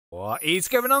What is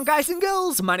going on, guys and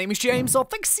girls? My name is James of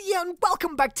ThnxCya and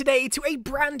welcome back today to a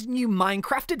brand new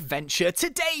Minecraft adventure.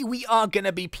 Today we are going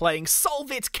to be playing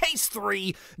SolveIT Case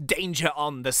 3 Danger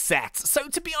on the Set. So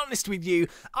to be honest with you,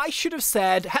 I should have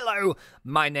said, hello,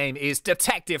 my name is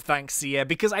Detective ThnxCya,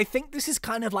 because I think this is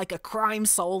kind of like a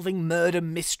crime-solving murder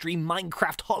mystery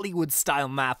Minecraft Hollywood style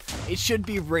map. It should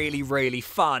be really, really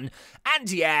fun. And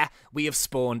yeah, we have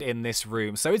spawned in this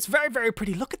room. So it's very, very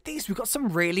pretty. Look at these. We've got some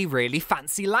really, really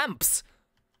fancy lamps.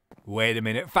 Wait a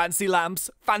minute, fancy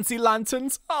lamps, fancy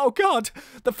lanterns. Oh god,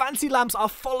 the fancy lamps are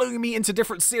following me into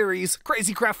different series.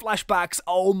 Crazy Craft flashbacks,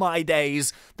 oh my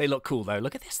days. They look cool though,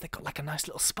 look at this, they've got like a nice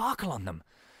little sparkle on them.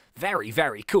 Very,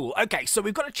 very cool. Okay, so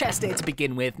we've got a chest here to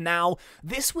begin with. Now,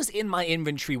 this was in my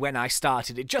inventory when I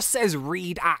started. It just says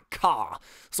read at car.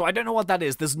 So I don't know what that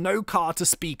is. There's no car to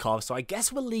speak of, so I guess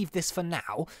we'll leave this for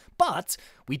now. But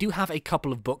we do have a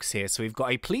couple of books here. So we've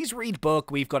got a please read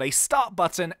book, we've got a start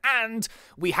button, and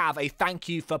we have a thank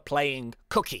you for playing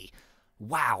cookie.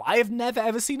 Wow, I have never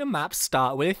ever seen a map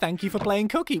start with a thank you for playing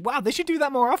cookie. Wow, they should do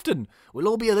that more often. We'll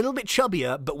all be a little bit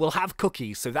chubbier, but we'll have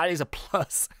cookies, so that is a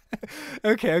plus.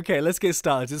 Okay, let's get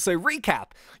started. So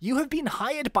recap, you have been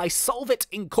hired by SolveIT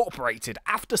Incorporated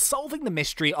after solving the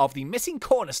mystery of the Missing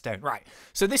Cornerstone. Right,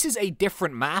 so this is a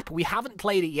different map. We haven't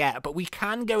played it yet, but we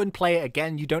can go and play it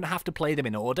again. You don't have to play them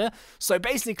in order. So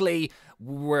basically,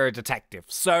 we're a detective.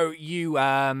 So you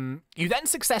then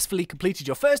successfully completed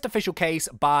your first official case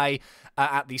by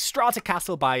at the Strata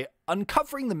Castle by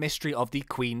uncovering the mystery of the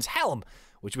Queen's Helm,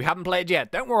 which we haven't played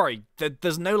yet. Don't worry,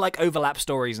 there's no like overlap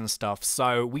stories and stuff,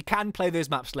 so we can play those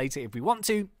maps later if we want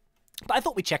to. But I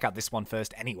thought we'd check out this one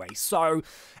first anyway. So,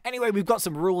 anyway, we've got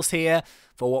some rules here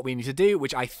for what we need to do,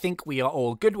 which I think we are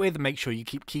all good with. Make sure you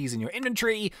keep keys in your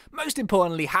inventory. Most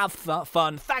importantly, have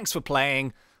fun. Thanks for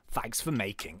playing. Thanks for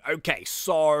making. Okay,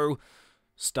 so,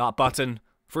 start button.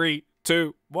 3,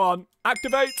 2, 1,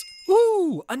 activate.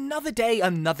 Woo! Another day,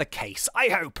 another case, I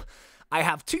hope. I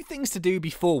have 2 things to do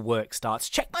before work starts.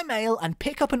 Check my mail and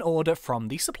pick up an order from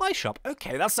the supply shop.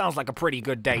 Okay, that sounds like a pretty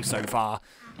good day so far.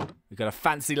 We've got a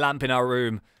fancy lamp in our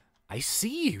room. I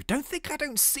see you. Don't think I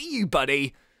don't see you,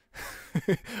 buddy.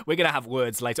 We're going to have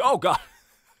words later. Oh, God.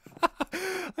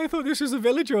 I thought this was a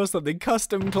villager or something.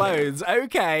 Custom clothes.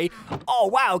 Okay. Oh,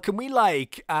 wow. Can we,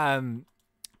 like, can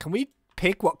we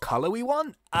pick what color we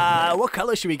want? What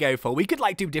color should we go for? We could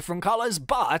like do different colors,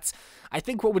 but I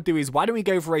think what we'll do is, why don't we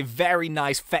go for a very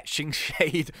nice fetching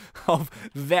shade of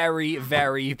very,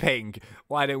 very pink?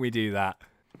 Why don't we do that?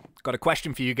 Got a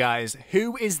question for you guys.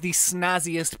 Who is the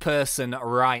snazziest person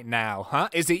right now? Huh?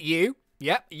 Is it you?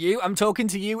 Yep, you. I'm talking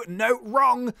to you. No,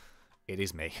 wrong. It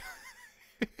is me.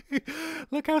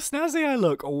 Look how snazzy I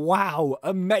look. Wow,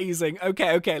 amazing.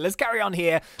 Okay, let's carry on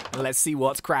here and let's see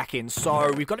what's cracking.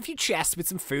 So we've got a few chests with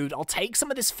some food. I'll take some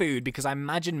of this food because I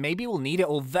imagine maybe we'll need it,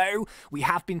 although we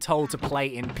have been told to play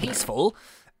in peaceful.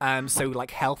 So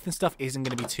like health and stuff isn't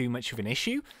going to be too much of an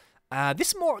issue.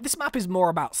 This map is more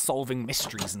about solving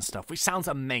mysteries and stuff, which sounds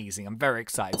amazing. I'm very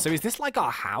excited. So is this like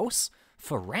our house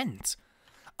for rent?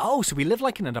 Oh, so we live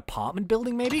like in an apartment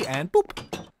building maybe, and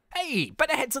boop. Hey,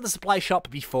 better head to the supply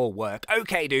shop before work.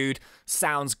 Okay, dude.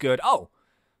 Sounds good. Oh,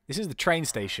 this is the train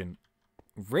station.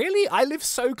 Really? I live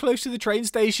so close to the train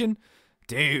station?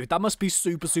 Dude, that must be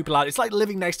super, super loud. It's like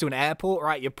living next to an airport,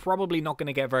 right? You're probably not going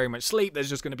to get very much sleep. There's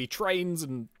just going to be trains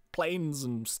and planes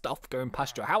and stuff going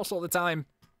past your house all the time.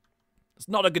 It's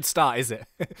not a good start, is it?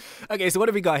 Okay, so what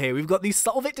have we got here? We've got the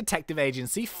SolveIT Detective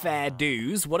Agency, Fair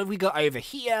Dues. What have we got over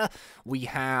here? We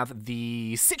have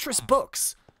the Citrus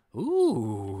Books.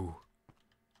 Ooh.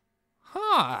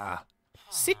 Huh.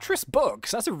 Citrus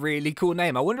Books. That's a really cool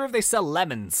name. I wonder if they sell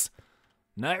lemons.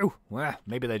 No? Well,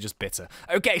 maybe they're just bitter.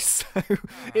 Okay, so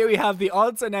here we have the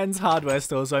Odds and Ends hardware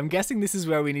store. So I'm guessing this is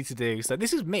where we need to do. So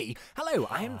this is me. Hello,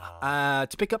 I'm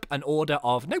to pick up an order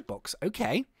of notebooks.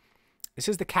 Okay. This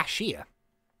is the cashier.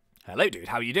 Hello, dude.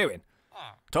 How are you doing?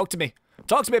 Talk to me.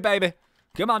 Talk to me, baby.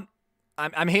 Come on.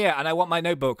 I'm here and I want my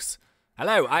notebooks.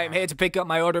 Hello, I am here to pick up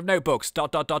my order of notebooks. ... Come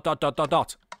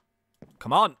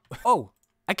on. Oh,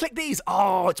 I clicked these.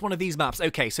 Oh, it's one of these maps.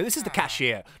 Okay, so this is the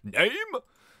cashier. Name?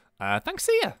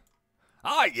 ThnxCya.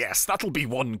 Ah, yes, that'll be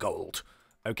 1 gold.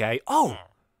 Okay. Oh,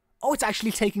 it's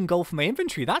actually taking gold from my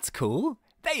inventory. That's cool.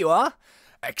 There you are.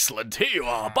 Excellent. Here you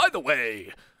are. By the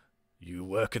way, you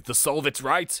work at the SolveIT,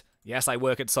 right? Yes, I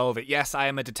work at SolveIT. Yes, I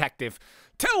am a detective.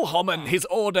 Tell Homan his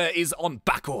order is on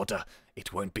back order.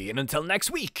 It won't be in until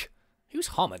next week. Who's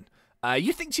Homan?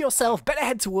 You think to yourself, better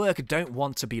head to work, don't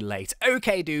want to be late.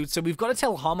 Okay, dude, so we've got to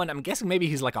tell Helm, I'm guessing maybe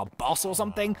he's like our boss or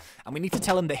something, and we need to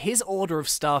tell him that his order of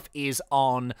stuff is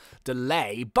on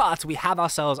delay, but we have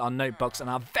ourselves our notebooks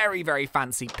and our very, very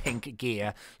fancy pink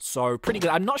gear, so pretty good.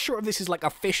 I'm not sure if this is like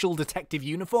official detective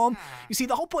uniform. You see,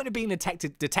 the whole point of being a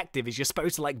detective is you're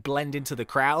supposed to like blend into the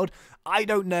crowd. I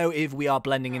don't know if we are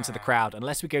blending into the crowd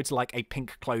unless we go to like a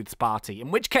pink clothes party,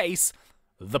 in which case,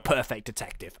 the perfect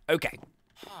detective. Okay.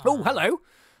 Oh, hello.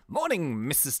 Morning,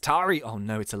 Mrs. Tari. Oh,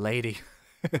 no, it's a lady.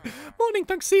 Morning,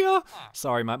 ThnxCya.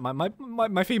 Sorry,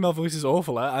 my female voice is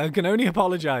awful. I can only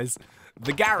apologize.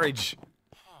 The garage.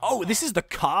 Oh, this is the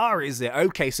car, is it?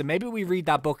 Okay, so maybe we read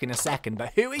that book in a second,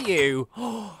 but who are you?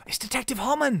 Oh, it's Detective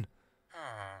Helm.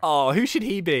 Oh, who should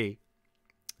he be?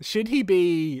 Should he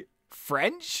be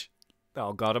French?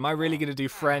 Oh, God, am I really going to do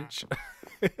French?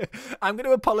 I'm going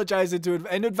to apologize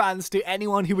in advance to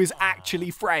anyone who is actually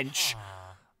French.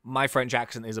 My French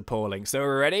accent is appalling. So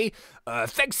we're ready?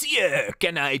 ThnxCya,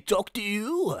 can I talk to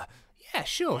you? Yeah,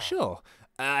 sure.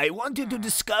 I wanted to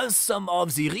discuss some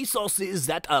of the resources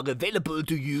that are available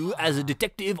to you as a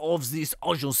detective of this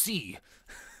agency.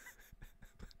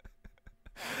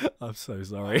 I'm so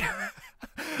sorry.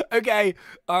 Okay,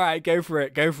 alright, go for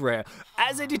it.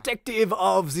 As a detective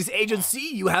of this agency,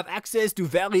 you have access to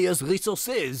various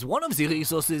resources. One of the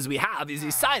resources we have is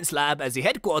a science lab as the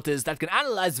headquarters that can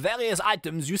analyze various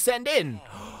items you send in.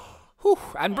 Whew,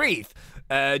 and breathe.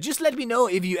 Just let me know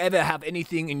if you ever have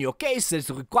anything in your case that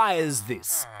requires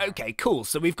this. Okay, cool.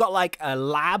 So we've got like a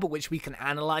lab which we can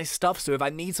analyze stuff. So if I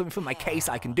need something for my case,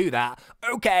 I can do that.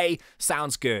 Okay,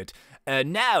 sounds good.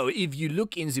 Now, if you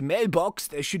look in the mailbox,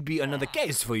 there should be another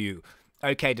case for you.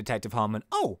 Okay, Detective Harmon.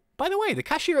 Oh, by the way, the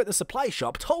cashier at the supply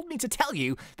shop told me to tell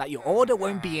you that your order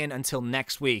won't be in until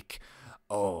next week.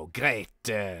 Oh, great.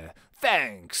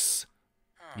 Thanks.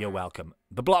 You're welcome.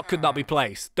 The block could not be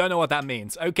placed. Don't know what that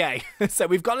means. Okay, so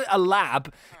we've got a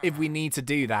lab if we need to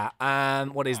do that.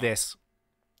 What is this?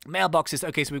 Mailboxes.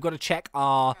 Okay, so we've got to check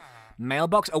our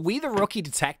mailbox. Are we the rookie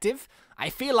detective? I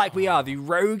feel like we are. The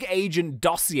rogue agent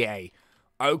dossier.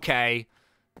 Okay.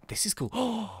 This is cool.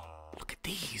 Oh, look at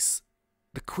these.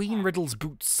 The Queen Riddle's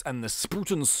boots and the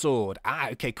Spruton sword. Ah,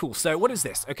 okay, cool. So what is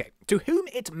this? Okay. To whom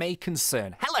it may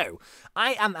concern. Hello,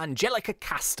 I am Angelica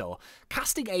Castle,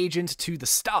 casting agent to the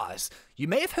stars. You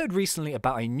may have heard recently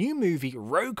about a new movie,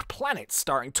 Rogue Planet,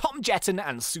 starring Tom Jetton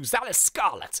and Susanna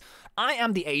Scarlett. I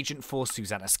am the agent for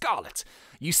Susanna Scarlett.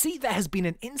 You see, there has been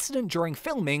an incident during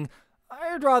filming.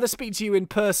 I'd rather speak to you in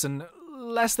person,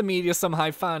 lest the media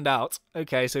somehow found out.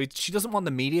 Okay, so she doesn't want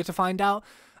the media to find out.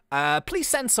 Please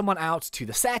send someone out to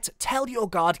the set. Tell your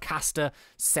guard Caster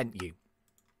sent you.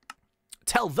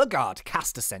 Tell the guard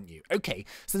Caster sent you. Okay.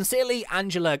 Sincerely,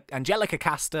 Angelica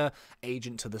Caster,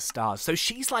 agent to the stars. So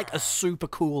she's like a super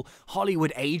cool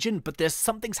Hollywood agent, but there's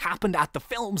something's happened at the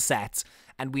film set,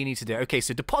 and we need to do it. Okay,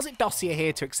 so deposit dossier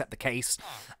here to accept the case.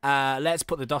 Let's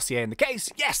put the dossier in the case.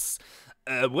 Yes!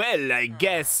 Well, I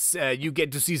guess you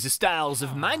get to see the stars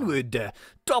of Minewood.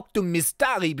 Talk to Miss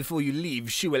Tari before you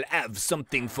leave. She will have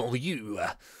something for you.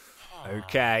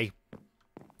 Okay.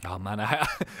 Oh, man,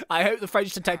 I hope the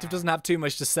French detective doesn't have too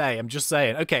much to say. I'm just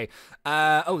saying. Okay.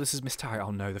 Oh, this is Miss Tari. Oh,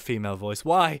 no, the female voice.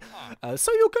 Why?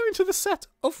 So you're going to the set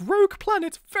of Rogue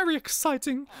Planet. Very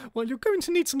exciting. Well, you're going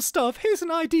to need some stuff. Here's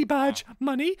an ID badge,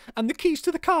 money, and the keys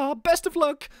to the car. Best of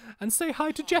luck. And say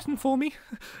hi to Jetton for me.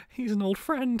 He's an old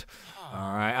friend.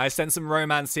 All right, I sense some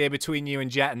romance here between you and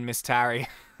Jetton, Miss Tari.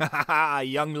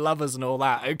 Young lovers and all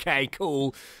that. Okay,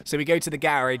 cool. So we go to the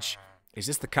garage. Is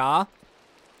this the car?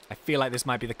 I feel like this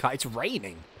might be the car. It's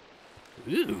raining.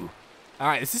 Ooh. All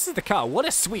right, this is the car. What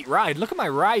a sweet ride. Look at my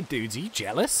ride, dudes. Are you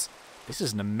jealous? This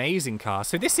is an amazing car.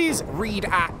 So this is read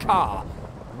at car.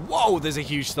 Whoa, there's a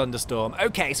huge thunderstorm.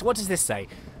 Okay, so what does this say?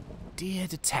 Dear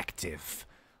detective,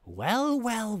 well.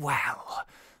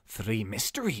 3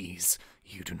 mysteries.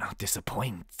 You do not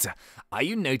disappoint. Are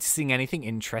you noticing anything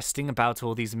interesting about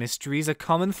all these mysteries? A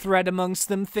common thread amongst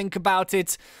them? Think about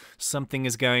it. Something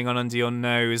is going on under your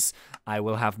nose. I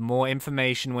will have more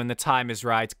information when the time is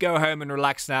right. Go home and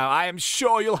relax now. I am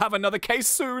sure you'll have another case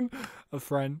soon. A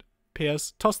friend.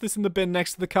 P.S. Toss this in the bin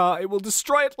next to the car. It will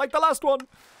destroy it like the last one.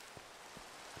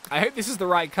 I hope this is the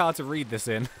right car to read this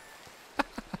in.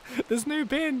 There's no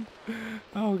bin.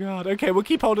 Oh, God. Okay, we'll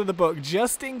keep hold of the book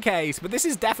just in case. But this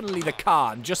is definitely the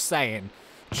car. I'm just saying.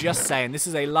 Just saying. This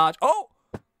is a large... Oh!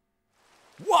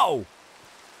 Whoa!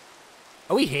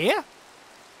 Are we here?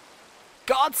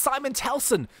 Guard Simon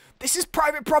Telson. This is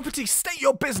private property. State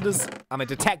your business. I'm a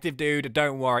detective, dude.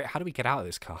 Don't worry. How do we get out of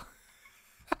this car?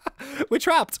 We're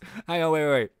trapped. Hang on,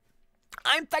 wait.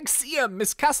 I'm ThnxCya.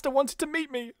 Miss Caster wanted to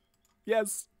meet me.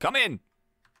 Yes. Come in.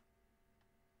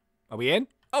 Are we in?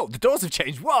 Oh, the doors have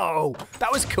changed. Whoa,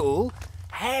 that was cool.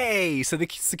 Hey, so the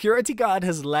security guard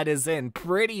has let us in.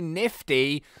 Pretty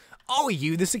nifty. Oh, are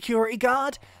you the security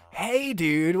guard? Hey,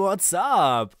 dude, what's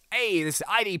up? Hey, this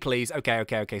ID, please.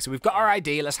 Okay. So we've got our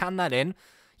ID. Let's hand that in.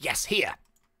 Yes, here.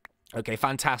 Okay,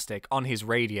 fantastic. On his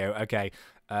radio. Okay.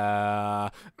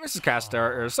 Mrs.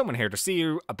 Castor, there's someone here to see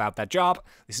you about that job.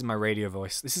 This is my radio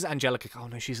voice. This is Angelica. Oh,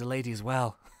 no, she's a lady as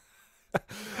well.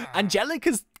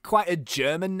 Angelica's quite a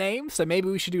German name, so maybe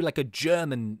we should do like a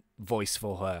German voice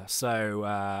for her. So,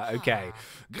 okay.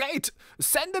 Great.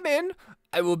 Send them in.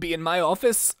 I will be in my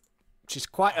office. She's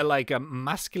quite a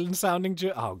masculine sounding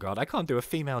oh god, I can't do a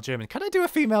female German. Can I do a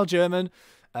female German?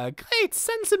 Great,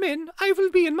 send them in. I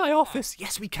will be in my office.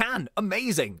 Yes, we can.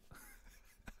 Amazing.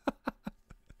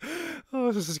 Oh,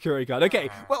 this is a security guard. Okay,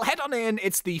 well, head on in.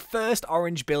 It's the first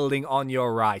orange building on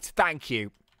your right. Thank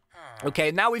you.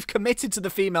 Okay, now we've committed to the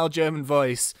female German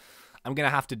voice. I'm going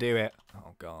to have to do it.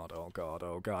 Oh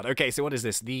god. Okay, so what is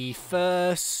this? The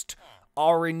first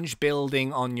orange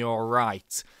building on your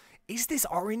right. Is this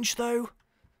orange, though?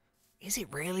 Is it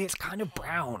really? It's kind of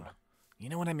brown. You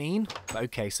know what I mean?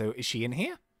 Okay, so is she in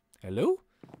here? Hello?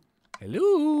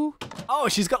 Hello? Oh,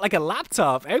 she's got like a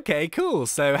laptop. Okay, cool.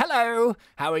 So, hello.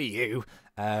 How are you?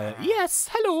 Yes,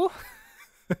 hello.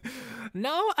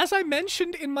 Now, as I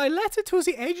mentioned in my letter to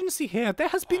the agency here, there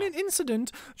has been an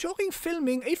incident. During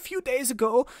filming a few days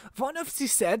ago, one of the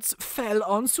sets fell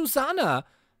on Susanna.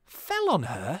 Fell on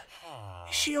her?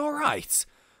 Is she alright?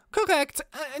 Correct,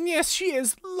 and yes, she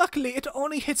is. Luckily, it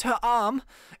only hit her arm.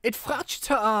 It fractured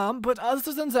her arm, but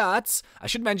other than that... I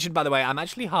should mention, by the way, I'm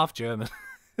actually half German.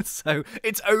 So,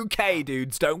 it's okay,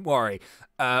 dudes, don't worry.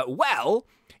 Well,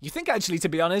 you think actually, to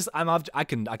be honest, I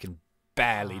can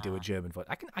barely do a German voice.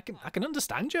 I can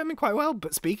understand German quite well,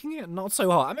 but speaking it, not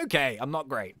so hard. I'm okay, I'm not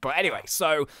great. But anyway,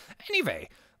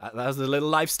 that was a little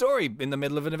life story in the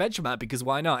middle of an adventure map, because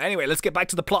why not? Anyway, let's get back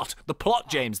to the plot. The plot,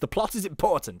 James. The plot is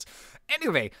important.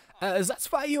 Anyway,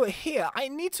 that's why you are here. I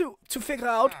need to figure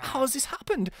out how this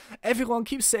happened. Everyone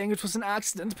keeps saying it was an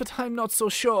accident, but I'm not so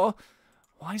sure.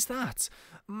 Why is that?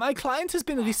 My client has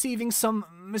been receiving some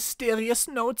mysterious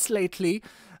notes lately.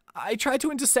 I tried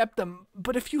to intercept them,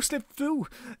 but a few slipped through.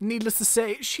 Needless to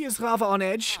say, she is rather on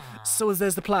edge, so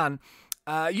there's the plan.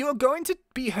 You are going to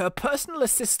be her personal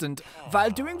assistant while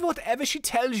doing whatever she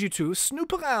tells you to.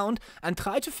 Snoop around and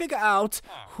try to figure out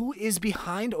who is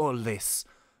behind all this.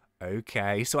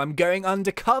 Okay, so I'm going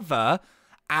undercover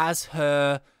as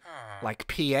her,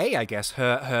 PA, I guess.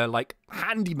 Her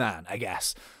handyman, I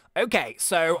guess. Okay,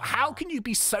 so how can you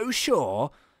be so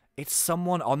sure it's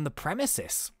someone on the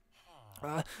premises?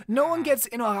 No one gets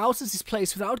in or out of this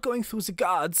place without going through the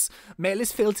guards. Mail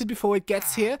is filtered before it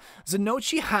gets here. The note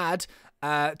she had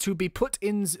to be put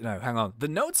in... No, hang on. The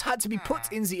notes had to be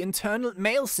put in the internal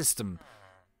mail system.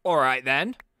 All right,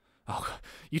 then. Oh,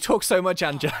 you talk so much,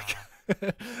 Angelica.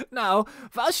 Now,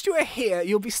 whilst you are here,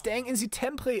 you'll be staying in the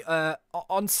temporary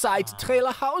on-site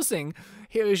trailer housing.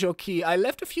 Here is your key. I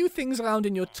left a few things around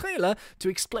in your trailer to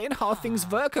explain how things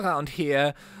work around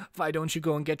here. Why don't you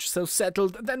go and get yourself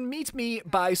settled, then meet me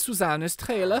by Susanna's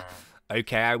trailer?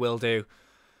 Okay, I will do.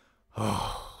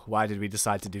 Oh, why did we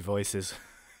decide to do voices?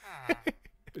 It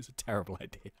was a terrible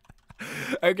idea.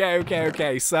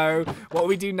 Okay. So, what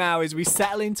we do now is we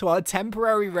settle into our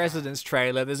temporary residence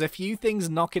trailer. There's a few things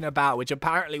knocking about, which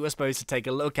apparently we're supposed to take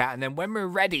a look at. And then when we're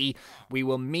ready, we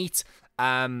will meet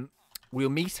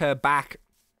her back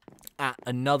at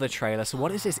another trailer. So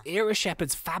what is this? Era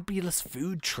Shepherd's fabulous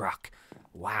food truck.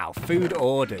 Wow, food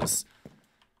orders.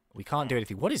 We can't do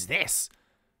anything. What is this?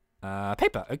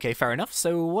 Paper. Okay, fair enough.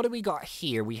 So what do we got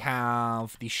here? We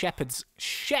have the Shepherd's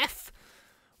chef.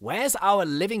 Where's our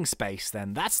living space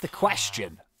then? That's the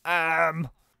question. Oh,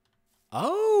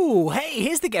 hey,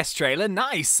 here's the guest trailer.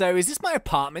 Nice. So is this my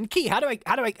apartment key? How do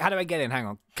I get in? Hang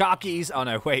on. Car keys. Oh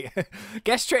no, wait.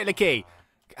 Guest trailer key.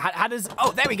 How does...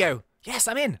 Oh, there we go. Yes,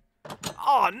 I'm in.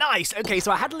 Oh, nice. Okay,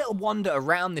 so I had a little wander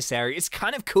around this area. It's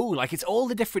kind of cool. Like, it's all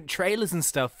the different trailers and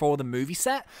stuff for the movie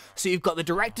set. So you've got the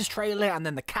director's trailer and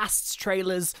then the cast's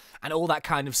trailers and all that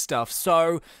kind of stuff.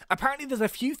 So apparently there's a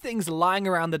few things lying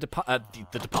around the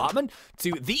apartment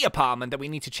that we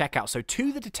need to check out. So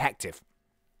to the detective.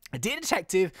 Dear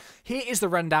detective, here is the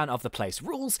rundown of the place.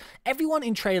 Rules: everyone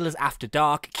in trailers after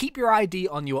dark. Keep your ID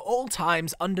on you at all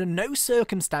times. Under no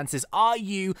circumstances are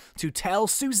you to tell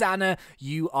Susanna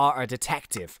you are a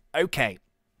detective. Okay.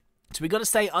 So we got to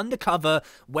stay undercover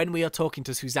when we are talking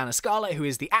to Susanna Scarlett, who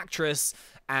is the actress.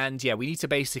 And yeah, we need to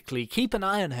basically keep an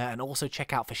eye on her and also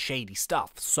check out for shady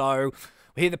stuff. So,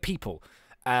 we're the people.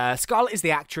 Scarlett is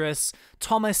the actress.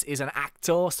 Thomas is an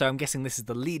actor, so I'm guessing this is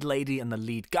the lead lady and the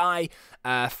lead guy.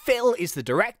 Phil is the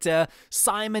director.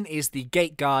 Simon is the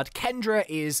gate guard. Kendra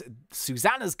is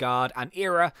Susanna's guard. And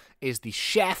Ira is the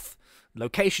chef.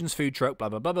 Locations, food truck, blah,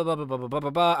 blah, blah, blah, blah, blah, blah, blah, blah,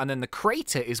 blah. And then the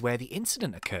crater is where the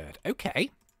incident occurred. Okay.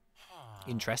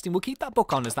 Interesting. We'll keep that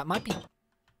book on as that might be...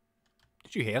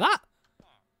 Did you hear that?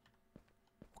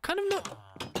 What kind of noise?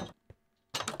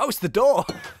 Oh, it's the door.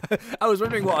 I was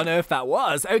wondering what on earth that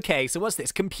was. Okay, so what's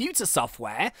this? Computer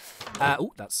software.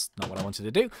 Oh, that's not what I wanted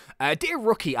to do. Dear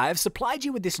Rookie, I have supplied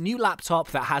you with this new laptop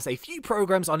that has a few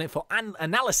programs on it for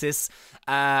analysis.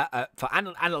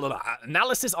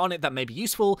 Analysis on it that may be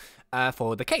useful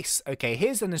for the case. Okay,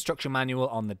 here's an instruction manual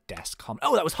on the desk.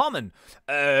 Oh, that was Harmon.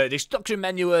 The instruction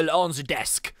manual on the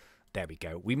desk. There we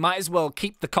go. We might as well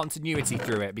keep the continuity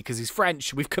through it because he's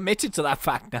French. We've committed to that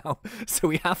fact now, so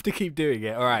we have to keep doing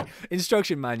it. All right.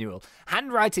 Instruction manual.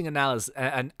 Handwriting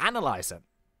an analyzer.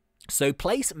 So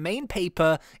place main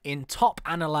paper in top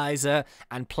analyzer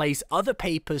and place other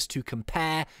papers to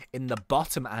compare in the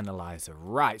bottom analyzer.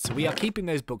 Right, so we are keeping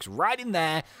those books right in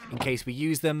there in case we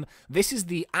use them. This is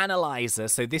the analyzer,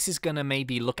 so this is going to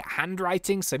maybe look at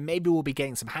handwriting, so maybe we'll be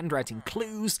getting some handwriting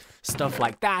clues, stuff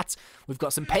like that. We've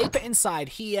got some paper inside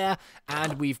here,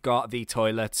 and we've got the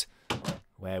toilet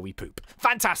where we poop.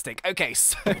 Fantastic. Okay,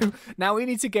 so now we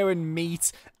need to go and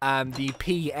meet the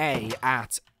PA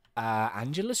at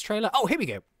Angela's trailer. Oh, here we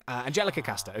go. Angelica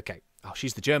Castor. Okay. Oh,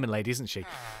 she's the German lady, isn't she?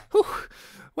 Whew.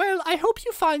 Well, I hope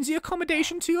you find the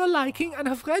accommodation to your liking and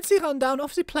have read the rundown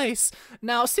of the place.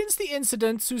 Now, since the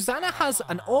incident, Susanna has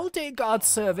an all-day guard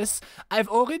service. I've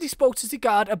already spoke to the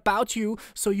guard about you,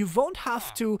 so you won't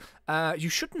have to, you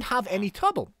shouldn't have any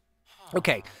trouble.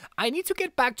 Okay, I need to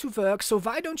get back to work, so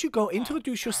why don't you go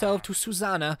introduce yourself to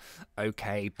Susanna?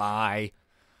 Okay, bye.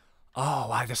 Oh,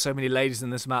 why there's so many ladies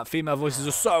in this map. Female voices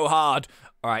are so hard.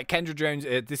 All right, Kendra Jones.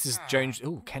 This is Jones.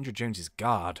 Oh, Kendra Jones's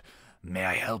guard. May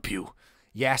I help you?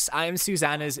 Yes, I am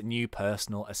Susanna's new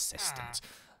personal assistant.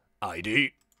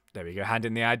 ID. There we go. Hand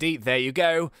in the ID. There you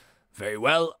go. Very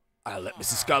well. I'll let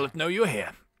Mrs. Scarlett know you're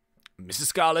here. Mrs.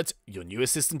 Scarlett, your new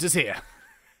assistant is here.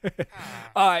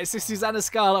 All right, so Susanna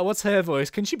Scarlett, what's her voice?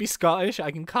 Can she be Scottish?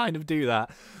 I can kind of do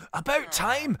that. About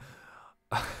time.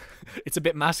 It's a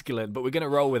bit masculine, but we're going to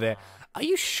roll with it. Are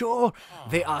you sure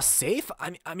they are safe?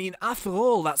 I mean, after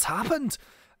all that's happened.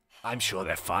 I'm sure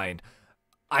they're fine.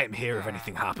 I am here if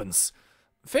anything happens.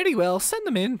 Very well, send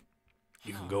them in.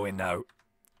 You can go in now.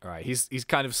 All right, he's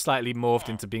kind of slightly morphed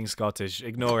into being Scottish.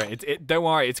 Ignore it. Don't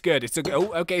worry, it's good.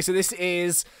 Oh, okay. So this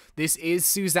is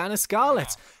Susanna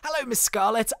Scarlett. Hello, Miss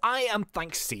Scarlett. I am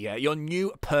ThnxCya, your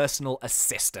new personal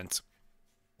assistant.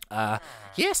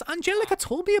 Yes, Angelica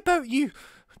told me about you.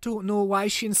 Don't know why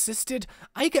she insisted.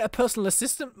 I get a personal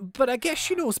assistant, but I guess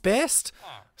she knows best.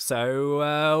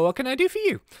 So, what can I do for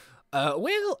you?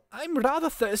 Well, I'm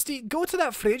rather thirsty. Go to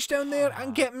that fridge down there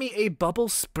and get me a bubble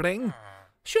spring.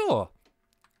 Sure.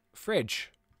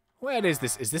 Fridge. Where is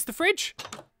this? Is this the fridge?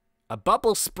 A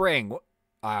bubble spring.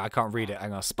 I can't read it.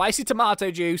 Hang on. Spicy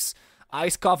tomato juice.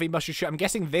 Iced coffee, mushroom sugar. I'm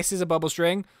guessing this is a bubble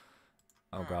string.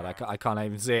 Oh, God. I can't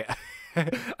even see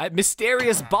it. A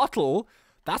mysterious bottle.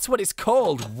 That's what it's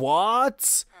called.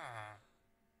 What?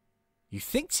 You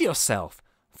think to yourself,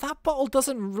 that bottle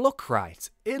doesn't look right.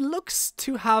 It looks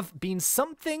to have been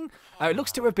something. It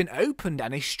looks to have been opened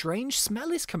and a strange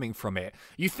smell is coming from it.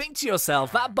 You think to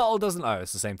yourself, that bottle doesn't... Oh,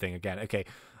 it's the same thing again. Okay.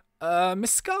 Miss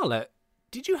Scarlett,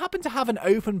 did you happen to have an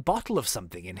open bottle of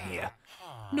something in here?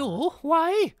 No,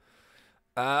 why?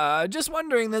 Just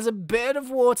wondering, there's a bit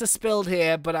of water spilled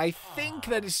here, but I think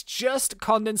that it's just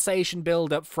condensation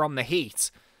buildup from the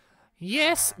heat.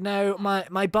 Yes, no,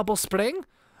 my bubble spring?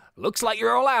 Looks like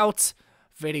you're all out.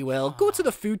 Very well, go to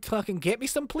the food truck and get me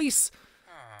some, please.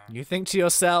 You think to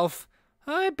yourself,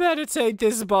 I better take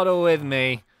this bottle with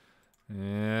me.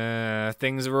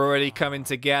 Things are already coming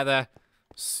together.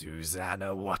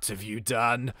 Susanna, what have you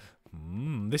done?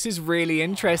 This is really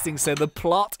interesting. So the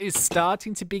plot is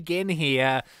starting to begin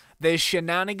here. There's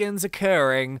shenanigans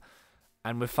occurring,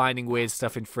 and we're finding weird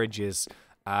stuff in fridges.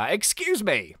 Excuse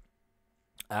me.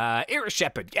 Ira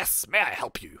Shepherd, yes, may I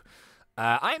help you?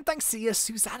 I am ThnxCya,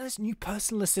 Susanna's new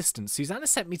personal assistant. Susanna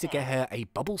sent me to get her a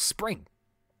bubble spring.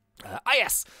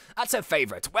 Yes, that's her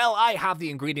favorite. Well, I have the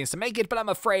ingredients to make it, but I'm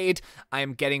afraid I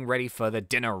am getting ready for the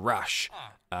dinner rush.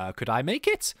 Could I make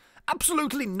it?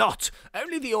 Absolutely not.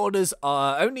 Only the orders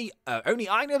are only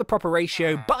I know the proper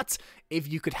ratio, but if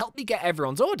you could help me get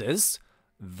everyone's orders,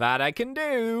 that I can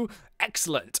do.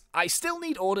 Excellent. I still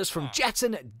need orders from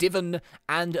Jetton, Divon,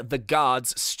 and the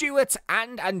guards, Stuart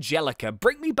and Angelica.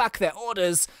 Bring me back their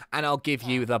orders, and I'll give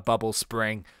you the bubble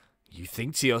spring. You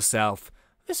think to yourself,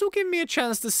 this will give me a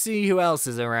chance to see who else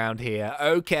is around here.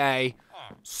 Okay,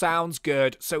 sounds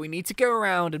good. So we need to go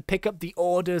around and pick up the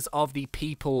orders of the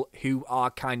people who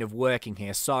are kind of working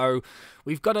here. So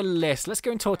we've got a list. Let's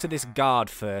go and talk to this guard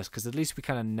first, because at least we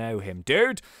kind of know him.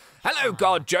 Dude, hello,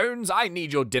 Guard Jones. I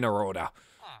need your dinner order.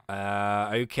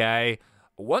 Okay.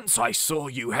 Once I saw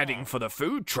you heading for the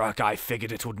food truck, I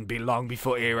figured it wouldn't be long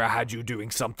before Era had you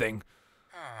doing something.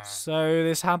 So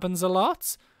this happens a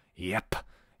lot? Yep.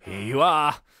 Here you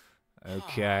are.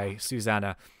 Okay,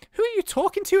 Susanna. Who are you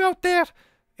talking to out there?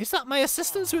 Is that my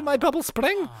assistant with my bubble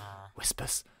spring?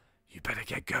 Whispers. You better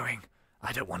get going.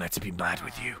 I don't want her to be mad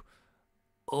with you.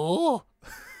 Oh.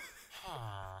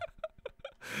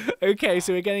 Okay,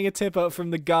 so we're getting a tip up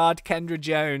from the guard, Kendra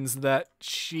Jones, that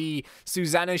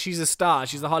Susanna, she's a star.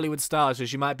 She's a Hollywood star, so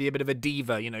she might be a bit of a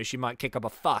diva. You know, she might kick up a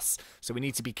fuss. So we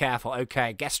need to be careful.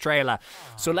 Okay, guest trailer.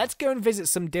 So let's go and visit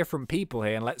some different people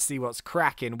here, and let's see what's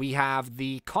cracking. We have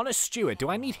the Connor Stewart. Do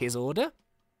I need his order?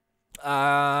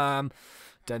 Where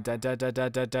did it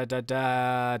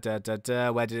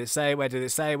say? Where did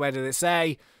it say? Where did it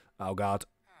say? Oh, God.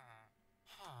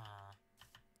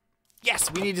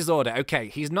 Yes, we need his order. Okay,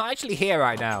 he's not actually here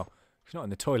right now. He's not in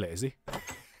the toilet, is he?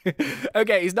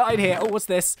 Okay, he's not in here. Oh, what's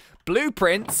this?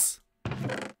 Blueprints.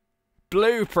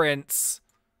 Blueprints.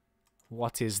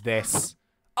 What is this?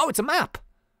 Oh, it's a map.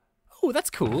 Oh,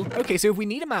 that's cool. Okay, so if we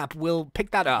need a map, we'll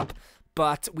pick that up.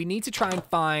 But we need to try and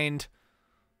find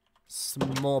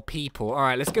some more people. All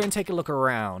right, let's go and take a look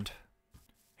around.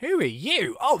 Who are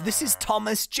you? Oh, this is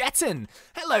Thomas Jetton.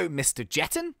 Hello, Mr.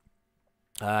 Jetton.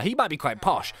 He might be quite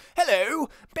posh. Hello,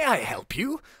 may I help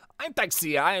you? I'm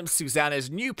ThnxCya. I am Susanna's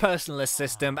new personal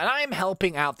assistant, and I am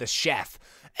helping out the chef.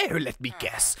 Oh, let me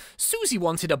guess. Susie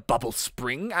wanted a bubble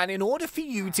spring, and in order for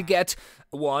you to get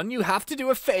one, you have to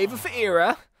do a favor for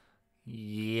Era.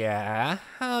 Yeah,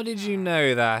 how did you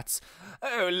know that?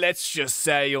 Oh, let's just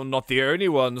say you're not the only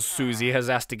one Susie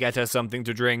has asked to get her something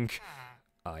to drink.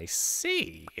 I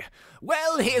see.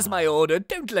 Well, here's my order.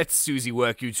 Don't let Susie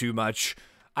work you too much.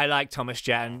 I like Thomas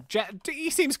Jetton. He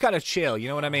seems kind of chill, you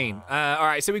know what I mean? All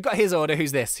right, so we've got his order.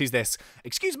 Who's this? Who's this?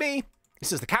 Excuse me.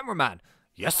 This is the cameraman.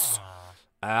 Yes.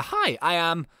 Hi, I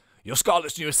am your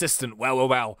Scarlett's new assistant.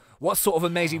 Well. What sort of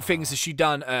amazing things has she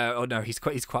done? Oh, no, he's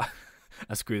quite...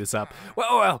 I'll screw this up.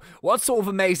 Well, what sort of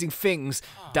amazing things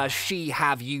does she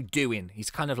have you doing? He's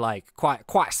kind of like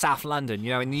quite South London. You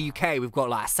know, in the UK, we've got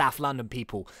like South London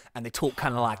people, and they talk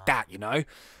kind of like that, you know?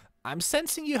 I'm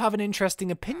sensing you have an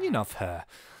interesting opinion of her.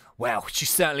 Well,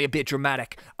 she's certainly a bit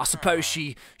dramatic. I suppose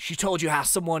she told you how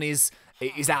someone is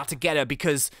out to get her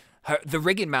because the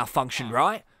rigging malfunctioned,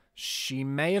 right? She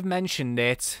may have mentioned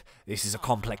it. This is a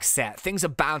complex set. Things are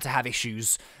bound to have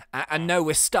issues. And no,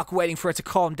 we're stuck waiting for her to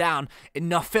calm down.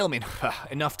 Enough filming.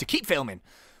 Enough to keep filming.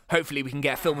 Hopefully we can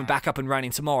get filming back up and running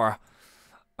tomorrow.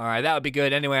 Alright, that would be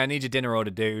good. Anyway, I need your dinner order,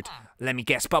 dude. Let me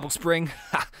guess, bubble spring?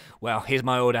 Well, here's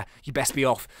my order. You best be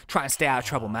off. Try and stay out of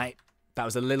trouble, mate. That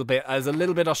was a little bit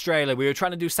Australia. We were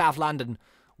trying to do South London.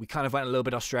 We kind of went a little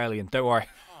bit Australian. Don't worry.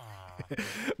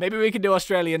 Maybe we can do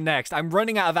Australian next. I'm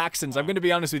running out of accents. I'm going to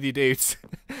be honest with you, dudes.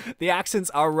 The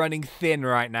accents are running thin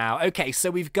right now. Okay,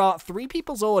 so we've got 3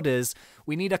 people's orders.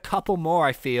 We need a couple more,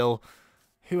 I feel.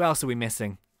 Who else are we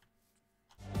missing?